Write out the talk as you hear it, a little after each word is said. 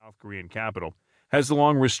Korean capital, has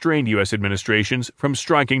long restrained U.S. administrations from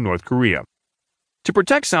striking North Korea. To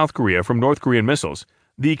protect South Korea from North Korean missiles,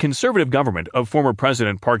 the conservative government of former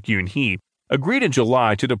President Park Geun-hye agreed in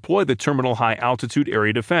July to deploy the Terminal High Altitude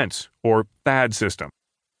Area Defense, or THAAD system.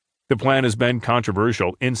 The plan has been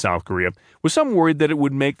controversial in South Korea, with some worried that it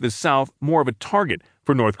would make the South more of a target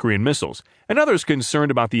for North Korean missiles, and others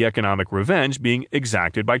concerned about the economic revenge being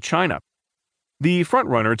exacted by China. The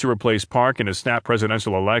frontrunner to replace Park in a snap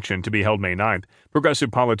presidential election to be held May 9th, progressive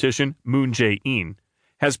politician Moon Jae-in,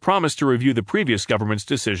 has promised to review the previous government's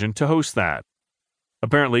decision to host THAAD.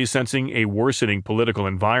 Apparently sensing a worsening political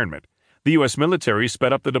environment, the U.S. military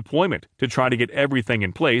sped up the deployment to try to get everything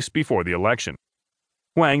in place before the election.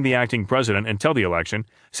 Hwang, the acting president until the election,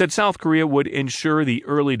 said South Korea would ensure the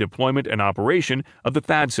early deployment and operation of the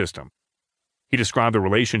THAAD system. He described the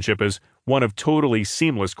relationship as one of totally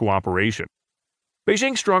seamless cooperation.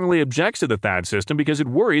 Beijing strongly objects to the THAAD system because it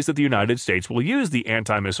worries that the United States will use the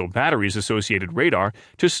anti-missile batteries-associated radar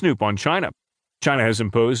to snoop on China. China has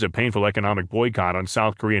imposed a painful economic boycott on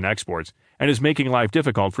South Korean exports and is making life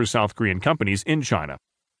difficult for South Korean companies in China.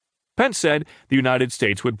 Pence said the United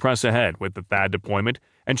States would press ahead with the THAAD deployment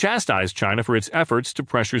and chastised China for its efforts to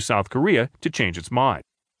pressure South Korea to change its mind.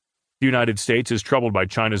 The United States is troubled by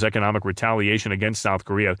China's economic retaliation against South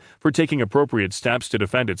Korea for taking appropriate steps to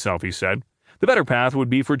defend itself, he said. The better path would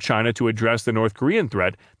be for China to address the North Korean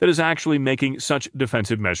threat that is actually making such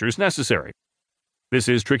defensive measures necessary. This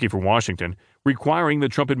is tricky for Washington, requiring the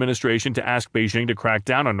Trump administration to ask Beijing to crack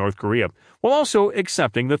down on North Korea while also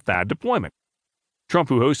accepting the THAAD deployment. Trump,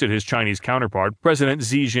 who hosted his Chinese counterpart, President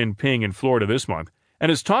Xi Jinping, in Florida this month, and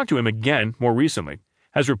has talked to him again more recently,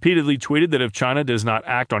 has repeatedly tweeted that if China does not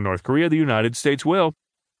act on North Korea, the United States will.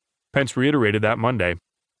 Pence reiterated that Monday.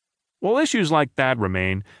 While issues like that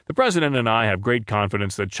remain, the president and I have great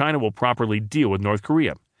confidence that China will properly deal with North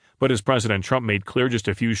Korea. But as President Trump made clear just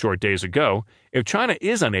a few short days ago, if China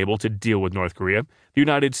is unable to deal with North Korea, the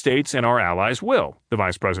United States and our allies will, the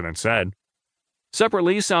vice president said.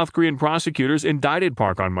 Separately, South Korean prosecutors indicted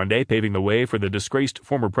Park on Monday, paving the way for the disgraced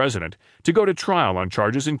former president to go to trial on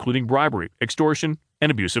charges including bribery, extortion,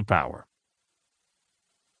 and abuse of power.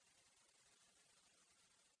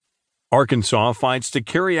 Arkansas fights to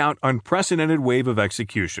carry out unprecedented wave of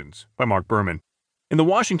executions, by Mark Berman. In the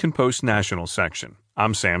Washington Post National section,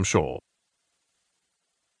 I'm Sam Scholl.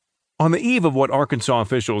 On the eve of what Arkansas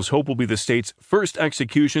officials hope will be the state's first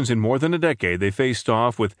executions in more than a decade, they faced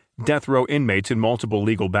off with death row inmates in multiple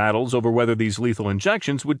legal battles over whether these lethal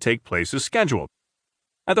injections would take place as scheduled.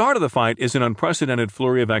 At the heart of the fight is an unprecedented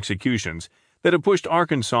flurry of executions that have pushed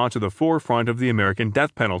Arkansas to the forefront of the American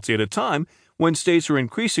death penalty at a time when states are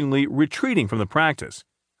increasingly retreating from the practice.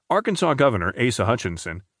 Arkansas Governor Asa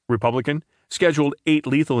Hutchinson, Republican, scheduled 8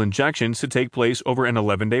 lethal injections to take place over an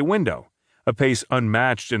 11-day window, a pace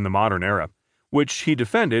unmatched in the modern era, which he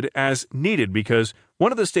defended as needed because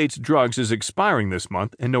one of the state's drugs is expiring this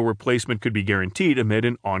month and no replacement could be guaranteed amid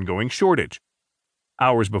an ongoing shortage.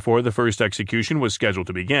 Hours before the first execution was scheduled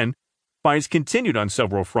to begin, fights continued on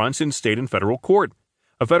several fronts in state and federal court.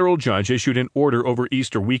 A federal judge issued an order over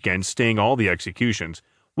Easter weekend staying all the executions,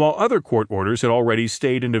 while other court orders had already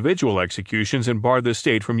stayed individual executions and barred the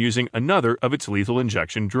state from using another of its lethal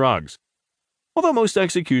injection drugs. Although most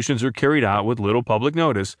executions are carried out with little public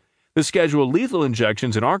notice, the scheduled lethal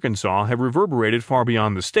injections in Arkansas have reverberated far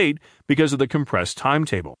beyond the state because of the compressed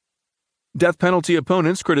timetable. Death penalty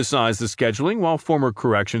opponents criticized the scheduling, while former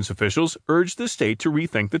corrections officials urged the state to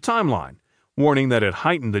rethink the timeline, warning that it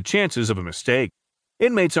heightened the chances of a mistake.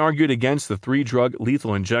 Inmates argued against the 3-drug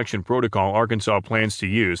lethal injection protocol Arkansas plans to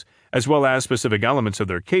use, as well as specific elements of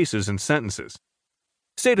their cases and sentences.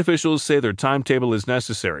 State officials say their timetable is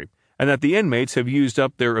necessary, and that the inmates have used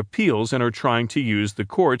up their appeals and are trying to use the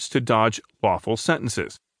courts to dodge lawful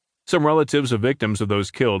sentences. Some relatives of victims of those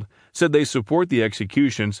killed said they support the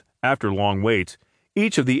executions after long waits.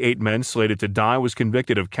 Each of the 8 men slated to die was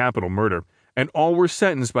convicted of capital murder, and all were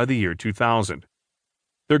sentenced by the year 2000.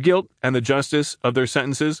 Their guilt and the justice of their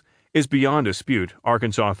sentences is beyond dispute,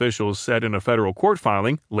 Arkansas officials said in a federal court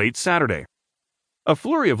filing late Saturday. A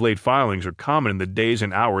flurry of late filings are common in the days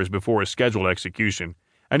and hours before a scheduled execution,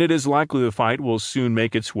 and it is likely the fight will soon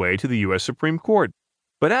make its way to the U.S. Supreme Court.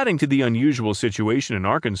 But adding to the unusual situation in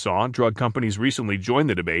Arkansas, drug companies recently joined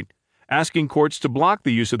the debate, asking courts to block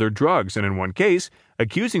the use of their drugs, and in one case,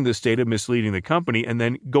 accusing the state of misleading the company and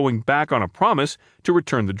then going back on a promise to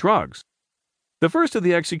return the drugs. The first of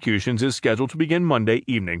the executions is scheduled to begin Monday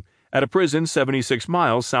evening at a prison 76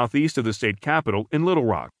 miles southeast of the state capital in Little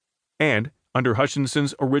Rock, and, under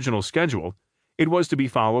Hutchinson's original schedule, it was to be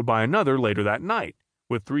followed by another later that night,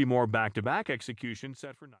 with 3 more back-to-back executions set for night.